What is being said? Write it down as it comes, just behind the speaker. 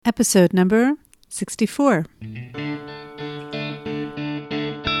Episode number 64.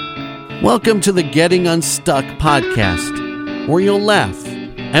 Welcome to the Getting Unstuck podcast, where you'll laugh,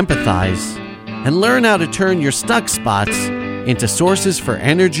 empathize, and learn how to turn your stuck spots into sources for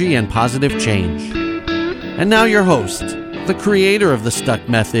energy and positive change. And now your host, the creator of the Stuck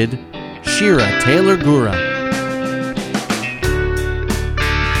Method, Shira Taylor-Gura.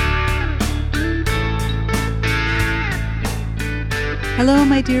 Hello,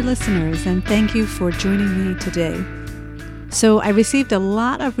 my dear listeners, and thank you for joining me today. So I received a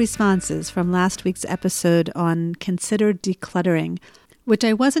lot of responses from last week's episode on considered decluttering, which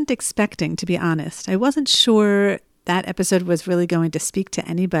I wasn't expecting, to be honest. I wasn't sure that episode was really going to speak to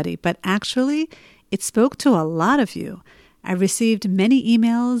anybody, but actually it spoke to a lot of you. I received many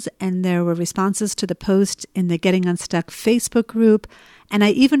emails, and there were responses to the post in the Getting Unstuck Facebook group, and I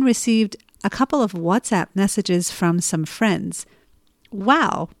even received a couple of WhatsApp messages from some friends.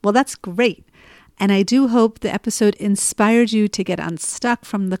 Wow, well, that's great. And I do hope the episode inspired you to get unstuck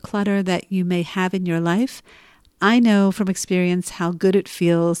from the clutter that you may have in your life. I know from experience how good it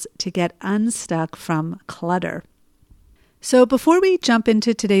feels to get unstuck from clutter. So before we jump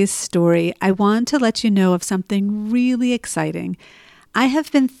into today's story, I want to let you know of something really exciting. I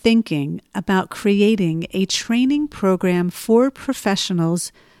have been thinking about creating a training program for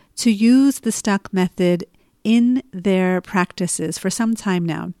professionals to use the Stuck Method in their practices for some time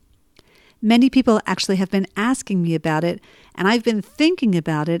now. Many people actually have been asking me about it, and I've been thinking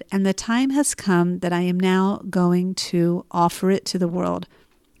about it, and the time has come that I am now going to offer it to the world.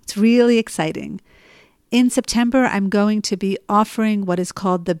 It's really exciting. In September, I'm going to be offering what is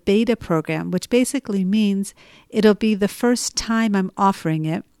called the beta program, which basically means it'll be the first time I'm offering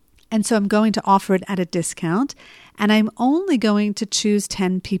it. And so I'm going to offer it at a discount, and I'm only going to choose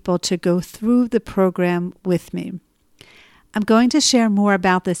 10 people to go through the program with me. I'm going to share more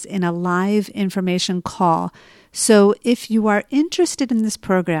about this in a live information call. So if you are interested in this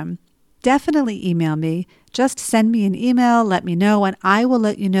program, definitely email me. Just send me an email, let me know, and I will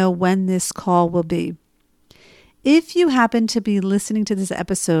let you know when this call will be. If you happen to be listening to this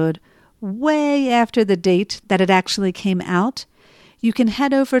episode way after the date that it actually came out, you can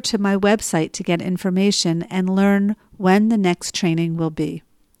head over to my website to get information and learn when the next training will be.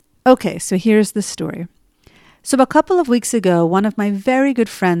 Okay, so here's the story. So a couple of weeks ago, one of my very good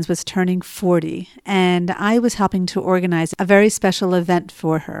friends was turning 40, and I was helping to organize a very special event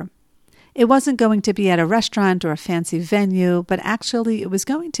for her. It wasn't going to be at a restaurant or a fancy venue, but actually it was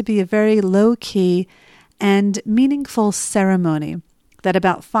going to be a very low-key and meaningful ceremony that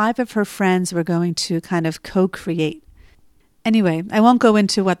about 5 of her friends were going to kind of co-create. Anyway, I won't go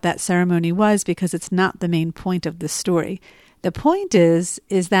into what that ceremony was because it's not the main point of the story. The point is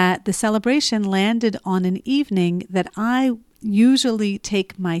that the celebration landed on an evening that I usually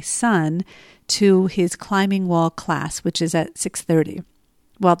take my son to his climbing wall class, which is at 6:30.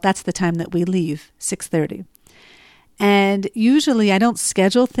 Well, that's the time that we leave, 6:30. And usually I don't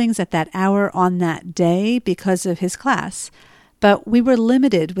schedule things at that hour on that day because of his class. But we were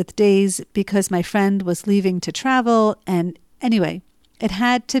limited with days because my friend was leaving to travel, and anyway, it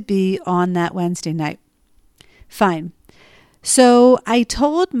had to be on that Wednesday night. Fine. So I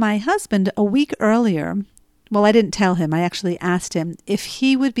told my husband a week earlier, well, I didn't tell him, I actually asked him if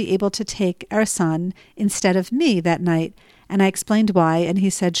he would be able to take our son instead of me that night, and I explained why, and he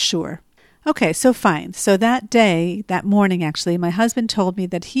said sure. Okay, so fine. So that day, that morning actually, my husband told me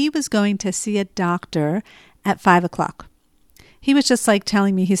that he was going to see a doctor at 5 o'clock. He was just like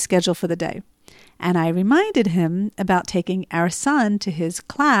telling me his schedule for the day. And I reminded him about taking our son to his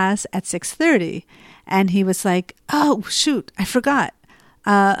class at 6:30. And he was like, oh, shoot, I forgot.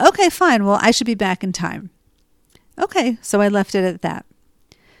 Okay, fine. Well, I should be back in time. Okay, so I left it at that.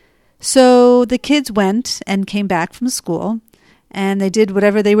 So the kids went and came back from school, and they did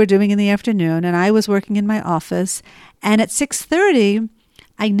whatever they were doing in the afternoon, and I was working in my office. And at 6:30,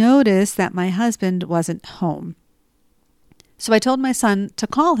 I noticed that my husband wasn't home. So I told my son to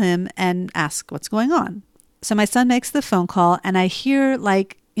call him and ask what's going on. So my son makes the phone call, and I hear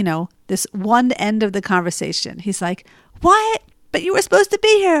this one end of the conversation. He's like, what? But you were supposed to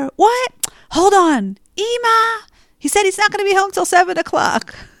be here. What? Hold on. Ema, he said he's not going to be home till 7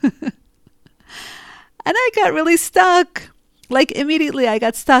 o'clock. And I got really stuck. Like immediately I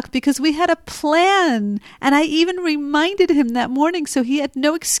got stuck because we had a plan. And I even reminded him that morning so he had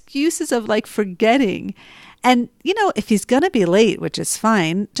no excuses of forgetting. And, if he's going to be late, which is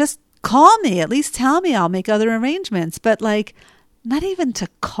fine, just call me. At least tell me. I'll make other arrangements. But not even to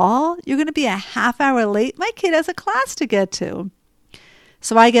call? You're going to be a half hour late? My kid has a class to get to.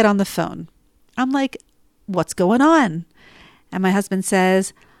 So I get on the phone. I'm like, what's going on? And my husband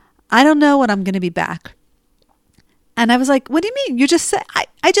says, I don't know when I'm going to be back. And I was like, what do you mean? You just said,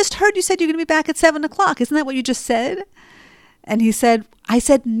 I just heard you said you're going to be back at 7 o'clock. Isn't that what you just said? And he said, I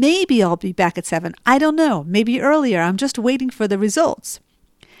said, maybe I'll be back at 7. I don't know. Maybe earlier. I'm just waiting for the results.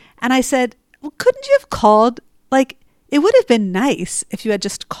 And I said, well, couldn't you have called? Like, it would have been nice if you had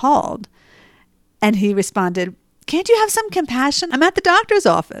just called. And he responded, can't you have some compassion? I'm at the doctor's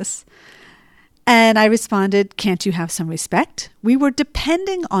office. And I responded, can't you have some respect? We were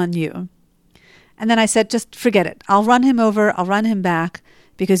depending on you. And then I said, just forget it. I'll run him over. I'll run him back.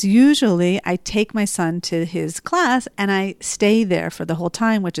 Because usually I take my son to his class and I stay there for the whole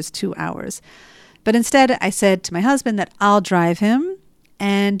time, which is 2 hours. But instead, I said to my husband that I'll drive him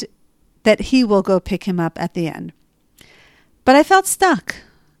and that he will go pick him up at the end. But I felt stuck.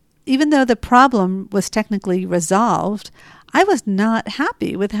 Even though the problem was technically resolved, I was not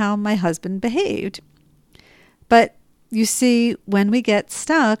happy with how my husband behaved. But you see, when we get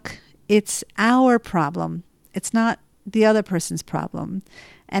stuck, it's our problem. It's not the other person's problem.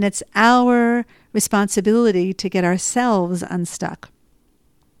 And it's our responsibility to get ourselves unstuck.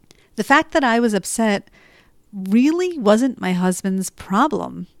 The fact that I was upset really wasn't my husband's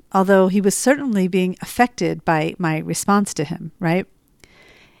problem, although he was certainly being affected by my response to him, right?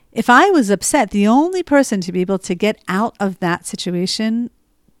 If I was upset, the only person to be able to get out of that situation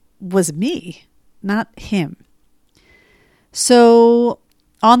was me, not him. So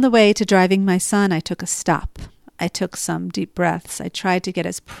on the way to driving my son, I took a stop. I took some deep breaths. I tried to get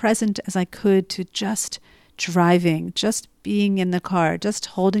as present as I could to just driving, just being in the car, just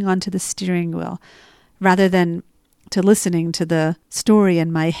holding onto the steering wheel, rather than to listening to the story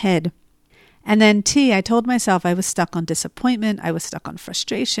in my head. And then I told myself I was stuck on disappointment, I was stuck on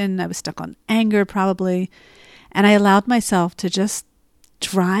frustration, I was stuck on anger probably, and I allowed myself to just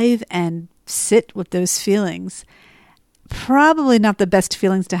drive and sit with those feelings. Probably not the best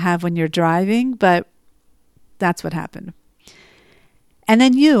feelings to have when you're driving, but that's what happened. And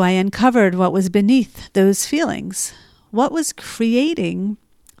then I uncovered what was beneath those feelings. What was creating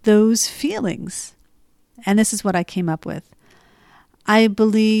those feelings? And this is what I came up with. I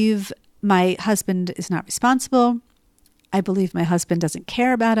believe my husband is not responsible. I believe my husband doesn't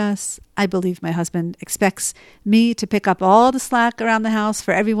care about us. I believe my husband expects me to pick up all the slack around the house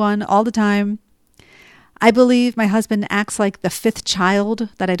for everyone all the time. I believe my husband acts like the 5th child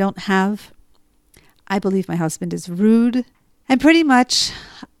that I don't have. I believe my husband is rude. And pretty much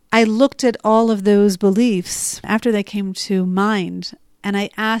I looked at all of those beliefs after they came to mind, and I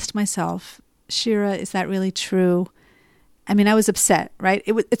asked myself, Shira, is that really true? I mean, I was upset, right?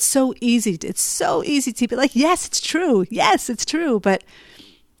 It's so easy. It's so easy to be like, yes, it's true. Yes, it's true. But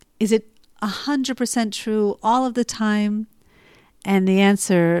is it 100% true all of the time? And the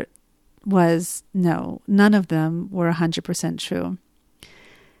answer was no. None of them were 100% true.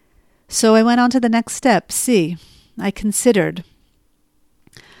 So I went on to the next step, C. I considered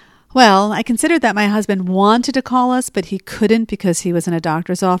that my husband wanted to call us, but he couldn't because he was in a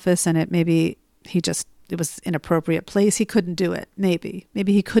doctor's office and it was inappropriate place. He couldn't do it. Maybe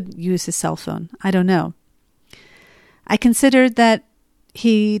he couldn't use his cell phone. I don't know. I considered that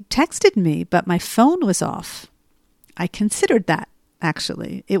he texted me, but my phone was off. I considered that,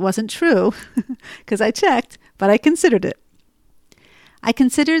 actually. It wasn't true because I checked, but I considered it. I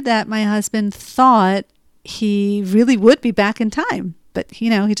considered that my husband thought he really would be back in time, but he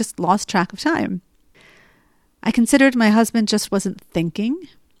just lost track of time. I considered my husband just wasn't thinking,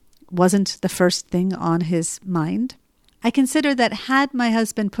 wasn't the first thing on his mind. I considered that had my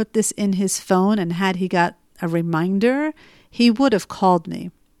husband put this in his phone and had he got a reminder, he would have called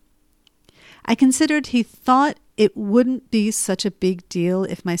me. I considered he thought it wouldn't be such a big deal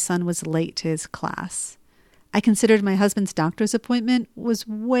if my son was late to his class. I considered my husband's doctor's appointment was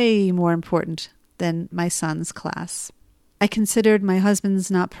way more important than my son's class. I considered my husband's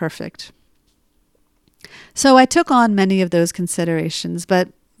not perfect. So I took on many of those considerations, but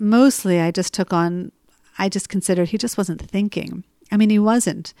mostly I just considered he just wasn't thinking. I mean, he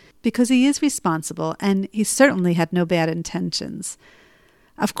wasn't, because he is responsible and he certainly had no bad intentions.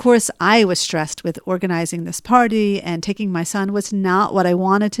 Of course, I was stressed with organizing this party, and taking my son was not what I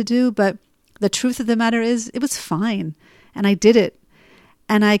wanted to do, but the truth of the matter is it was fine, and I did it.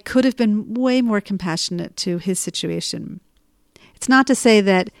 And I could have been way more compassionate to his situation. It's not to say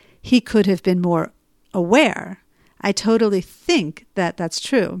that he could have been more aware. I totally think that that's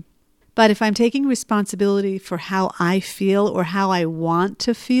true. But if I'm taking responsibility for how I feel or how I want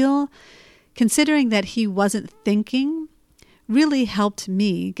to feel, considering that he wasn't thinking really helped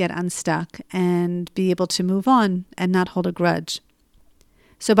me get unstuck and be able to move on and not hold a grudge.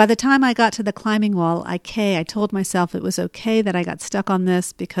 So by the time I got to the climbing wall, I told myself it was okay that I got stuck on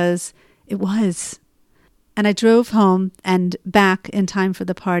this because it was. And I drove home and back in time for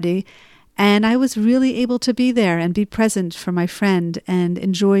the party, and I was really able to be there and be present for my friend and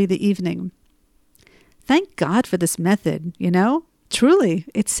enjoy the evening. Thank God for this method, Truly,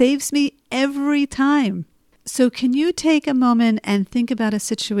 it saves me every time. So can you take a moment and think about a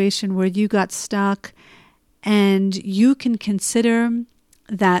situation where you got stuck and you can consider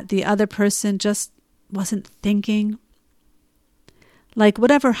that the other person just wasn't thinking? Like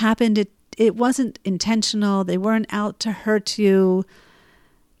whatever happened, it wasn't intentional. They weren't out to hurt you.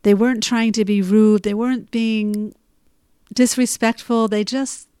 They weren't trying to be rude. They weren't being disrespectful. They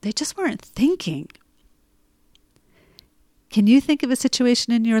just weren't thinking. Can you think of a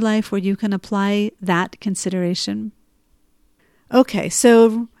situation in your life where you can apply that consideration? Okay,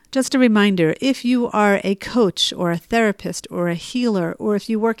 so just a reminder, if you are a coach or a therapist or a healer, or if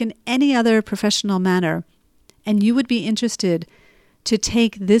you work in any other professional manner, and you would be interested to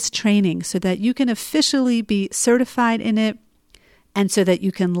take this training so that you can officially be certified in it, and so that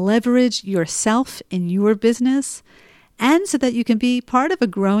you can leverage yourself in your business, and so that you can be part of a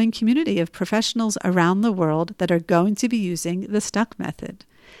growing community of professionals around the world that are going to be using the Stuck Method,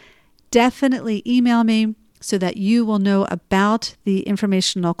 definitely email me so that you will know about the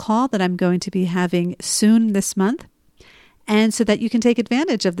informational call that I'm going to be having soon this month, and so that you can take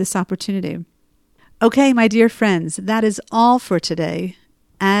advantage of this opportunity. Okay, my dear friends, that is all for today.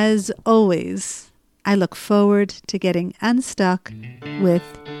 As always, I look forward to getting unstuck with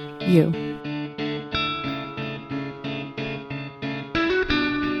you.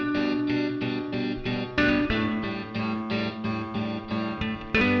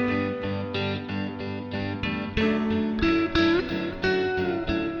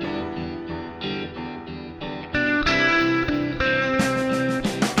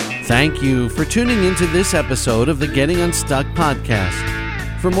 Thank you for tuning into this episode of the Getting Unstuck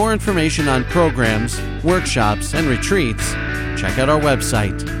podcast. For more information on programs, workshops, and retreats, check out our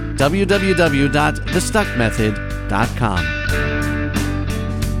website, www.thestuckmethod.com.